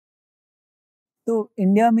So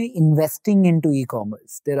India में investing into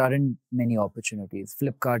e-commerce, there aren't many opportunities.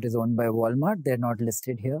 Flipkart is owned by Walmart. They're not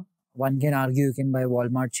listed here. One can argue you can buy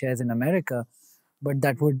Walmart shares in America, but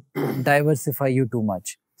that would diversify you too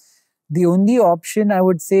much. The only option I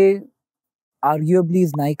would say arguably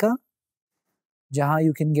is Nykaa, jahan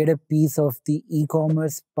you can get a piece of the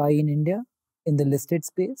e-commerce pie in India in the listed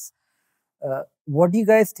space. What do you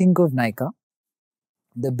guys think of Nykaa,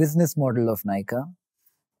 the business model of Nykaa,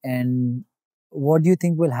 and what do you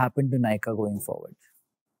think will happen to Nykaa going forward?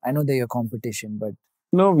 I know they're your competition, but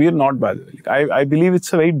no, we are not, by the way. I believe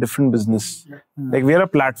it's a very different business. Like, we are a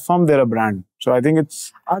platform, they're a brand. So I think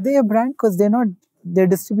it's... Are they a brand? Because they're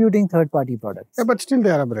distributing third-party products. Yeah, but still they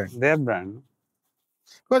are a brand. They're a brand.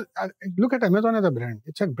 Because look at Amazon as a brand.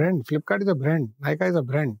 It's a brand. Flipkart is a brand. Nykaa is a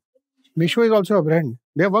brand. Meesho is also a brand.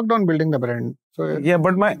 They worked on building the brand. So yeah,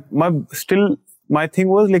 but my thing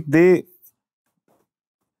was like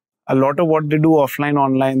a lot of what they do offline,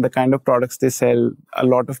 online, the kind of products they sell, a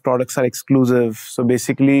lot of products are exclusive. So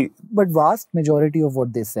basically... But vast majority of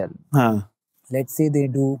what they sell, let's say they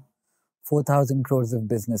do 4,000 crores of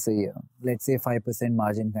business a year. Let's say 5%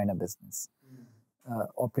 margin kind of business,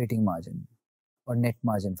 operating margin or net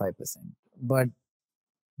margin 5%. But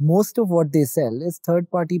most of what they sell is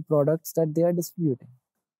third-party products that they are distributing.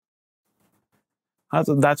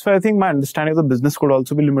 So that's why I think my understanding of the business could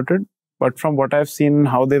also be limited. But from what I've seen,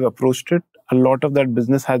 how they've approached it, a lot of that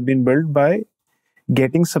business has been built by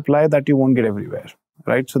getting supply that you won't get everywhere,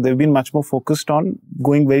 right? So they've been much more focused on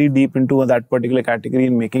going very deep into that particular category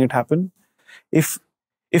and making it happen. If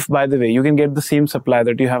by the way, you can get the same supply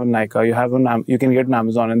that you have in Nykaa, you can get on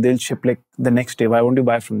Amazon and they'll ship like the next day. Why won't you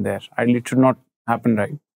buy from there? It should not happen,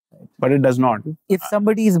 right? But it does not. If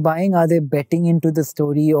somebody is buying, are they betting into the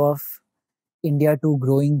story of India 2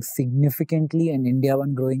 growing significantly and India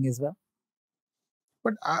 1 growing as well?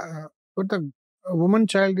 But the woman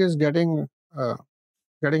child is getting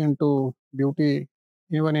into beauty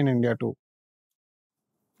even in India too,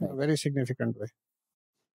 in a very significant way.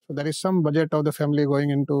 So there is some budget of the family going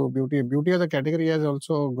into beauty. Beauty as a category is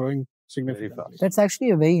also growing significantly. That's actually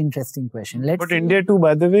a very interesting question. But India too,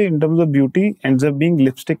 by the way, in terms of beauty, ends up being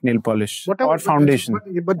lipstick, nail polish, or foundation.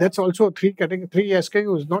 But that's also three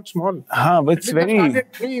SKUs, not small. But it's very...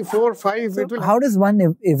 3, 4, 5. So how does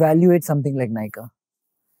one evaluate something like Nykaa?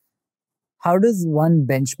 How does one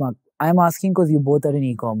benchmark? I'm asking because you both are in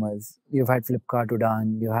e-commerce. You've had Flipkart,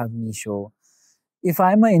 Udaan, you have Meesho. If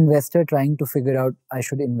I'm an investor trying to figure out I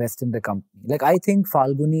should invest in the company, like I think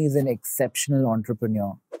Falguni is an exceptional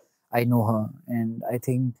entrepreneur. I know her, and I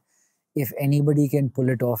think if anybody can pull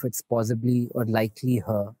it off, it's possibly or likely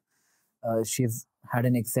her. She's had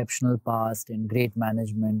an exceptional past and great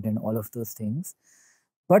management and all of those things.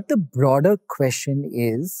 But the broader question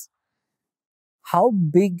is, how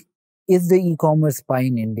big is the e-commerce pie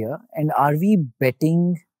in India? And are we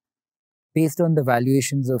betting, based on the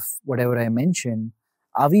valuations of whatever I mentioned,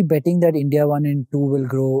 are we betting that India 1 and 2 will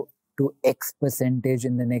grow to X percentage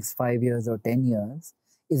in the next 5 years or 10 years?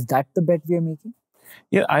 Is that the bet we are making?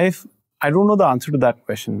 Yeah, I don't know the answer to that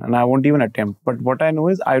question, and I won't even attempt. But what I know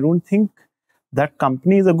is I don't think that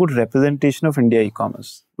company is a good representation of India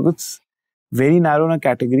e-commerce. Because it's very narrow in a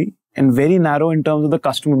category and very narrow in terms of the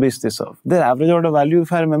customer base they serve. Their average order value,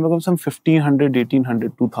 if I remember, comes from 1,500,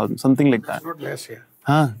 1,800, 2,000, something like that. It's not less here.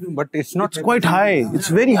 But it's not. It's quite high. It's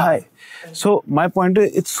very high. So my point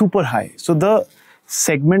is, it's super high. So the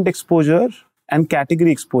segment exposure and category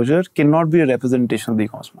exposure cannot be a representation of the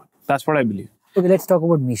e-commerce market. That's what I believe. Okay, let's talk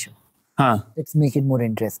about Meesho. Let's make it more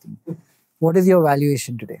interesting. What is your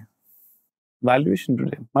valuation today? Valuation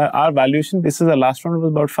today? Our valuation, this is the last one, was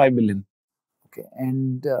about 5 billion. Okay,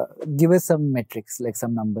 and give us some metrics, like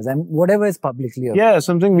some numbers, and whatever is publicly available. Yeah,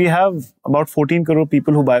 something. We have about 14 crore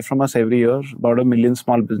people who buy from us every year, about 1 million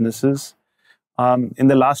small businesses. In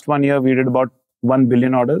the last 1 year, we did about 1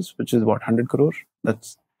 billion orders, which is about 100 crore.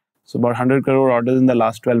 So about 100 crore orders in the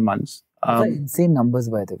last 12 months. Those are insane numbers,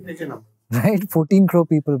 by the way. Right? 14 crore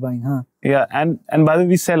people buying, huh? Yeah, and by the way,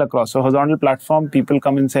 we sell across. So horizontal platform, people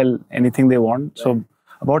come and sell anything they want. So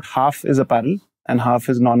about half is apparel and half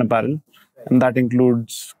is non-apparel. And that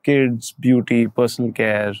includes kids, beauty, personal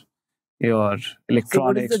care, your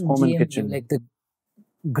electronics, so home and kitchen. Like the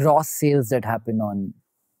gross sales that happen on...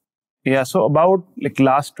 Yeah, so about like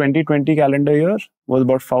last 2020 calendar year was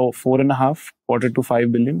about 4.5 quarter to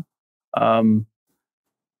 5 billion.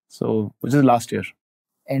 So which is last year.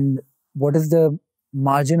 And what is the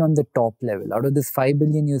margin on the top level? Out of this 5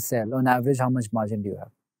 billion you sell, on average, how much margin do you have?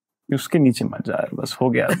 उसके नीचे मत जा यार, बस हो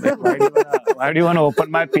गया. Why do you want to open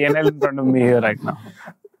my P&L in front of me here right now?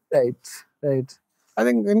 Right. I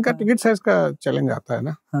think इनका ticket size का challenge आता है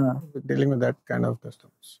ना, हाँ, dealing with that kind of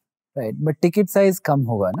customers. right. But ticket size कम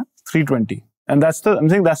होगा ना? 320. And I'm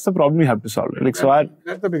saying that's the problem you have to solve. Like,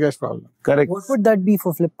 That's the biggest problem. Correct. What would that be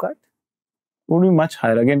for Flipkart? Would be much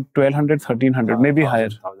higher. Again, 1200, 1300, maybe higher.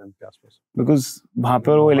 Because वहाँ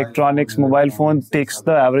पर वो electronics, mobile phone takes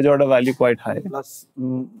the average order value quite high.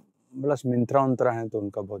 Plus Myntra है तो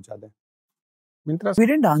उनका बहुत ज़्यादा है. Myntra. We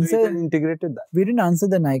didn't So answer. you can integrated that. We didn't answer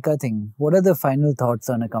the Nykaa thing. What are the final thoughts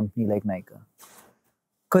on a company like Nykaa?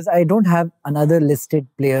 Because I don't have another listed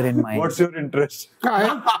player in mind. What's your interest?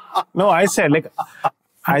 No, I said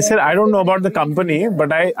I don't know about the company,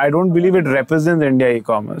 but I don't believe it represents India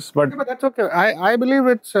e-commerce. But That's okay. I believe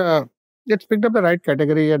it's picked up the right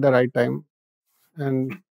category at the right time,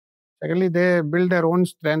 and secondly, they build their own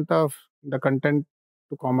strength of the content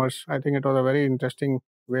to commerce. I think it was a very interesting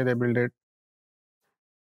way they build it.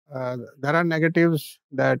 There are negatives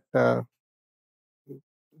that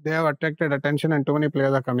they have attracted attention and too many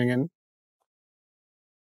players are coming in.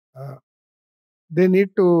 They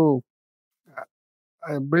need to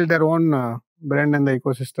build their own brand in the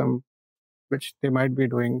ecosystem, which they might be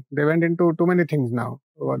doing. They went into too many things now.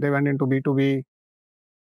 They went into B2B.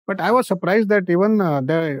 But I was surprised that even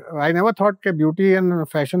I never thought that beauty and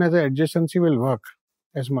fashion as an adjacency will work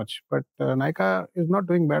as much. But Nykaa is not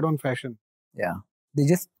doing bad on fashion. Yeah. They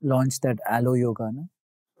just launched that Aloe Yoga, no?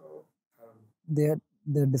 They're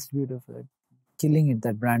the distributor for it. Killing it,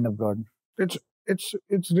 that brand abroad. It's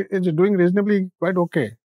doing reasonably quite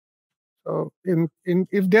okay. So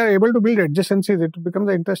if they are able to build adjacencies, it becomes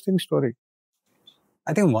an interesting story.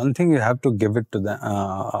 I think one thing you have to give it to them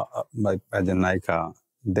as a Nykaa,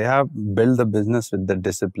 they have built the business with the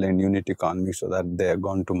discipline, unit economy, so that they are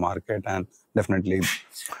gone to market, and definitely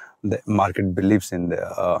the market believes in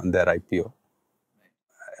their IPO.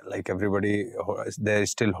 Like everybody, they're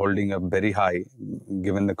still holding up very high,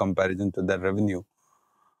 given the comparison to their revenue.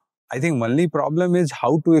 I think only problem is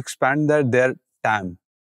how to expand their TAM.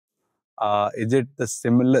 Is it the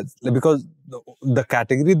similar, because the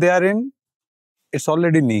category they are in, it's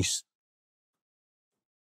already niche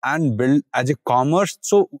and build as a commerce.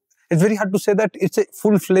 So it's very hard to say that it's a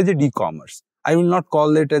full-fledged e-commerce. I will not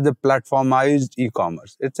call it as a platformized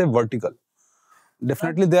e-commerce. It's a vertical.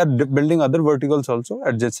 Definitely they are building other verticals also,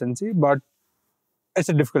 adjacency, but it's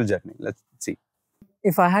a difficult journey. Let's see.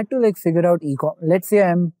 If I had to figure out let's say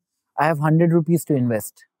I have 100 rupees to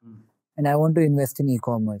invest and I want to invest in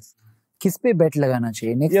e-commerce. किस पे bet लगाना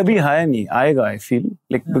चाहिए? Next. ये अभी है नहीं, आएगा, I feel.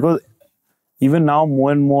 Because even now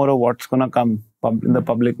more and more of what's gonna come in the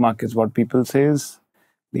public markets, what people say is,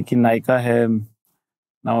 लेकिन Nykaa है,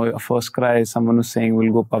 now a first cry, someone who's saying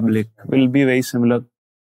will go public, will be very similar.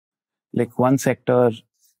 Like one sector,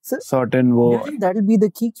 certain Do you think that'll be the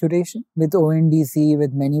key curation with ONDC,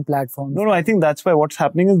 with many platforms? No, I think that's why what's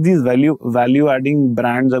happening is these value-adding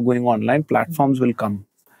brands are going online, platforms will come.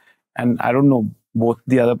 And I don't know, both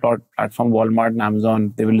the other platform, Walmart and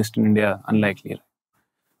Amazon, they will list in India, unlikely. Right?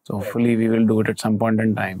 So hopefully we will do it at some point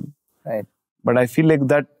in time. Right. But I feel like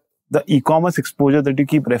that the e-commerce exposure that you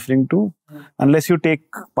keep referring to, unless you take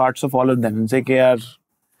parts of all of them and say, okay, yaar,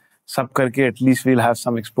 sab karke, at least we'll have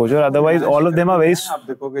some exposure. Otherwise, all of them are very... आप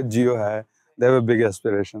देखोगे Jio है, they have a big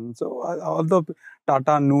aspiration. So although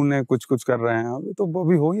Tata, Noon है, कुछ कर रहे हैं, अभी तो वो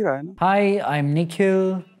भी हो ही रहा है ना. Hi, I'm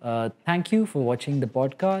Nikhil. Thank you for watching the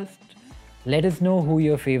podcast. Let us know who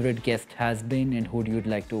your favorite guest has been and who you'd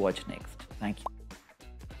like to watch next. Thank you.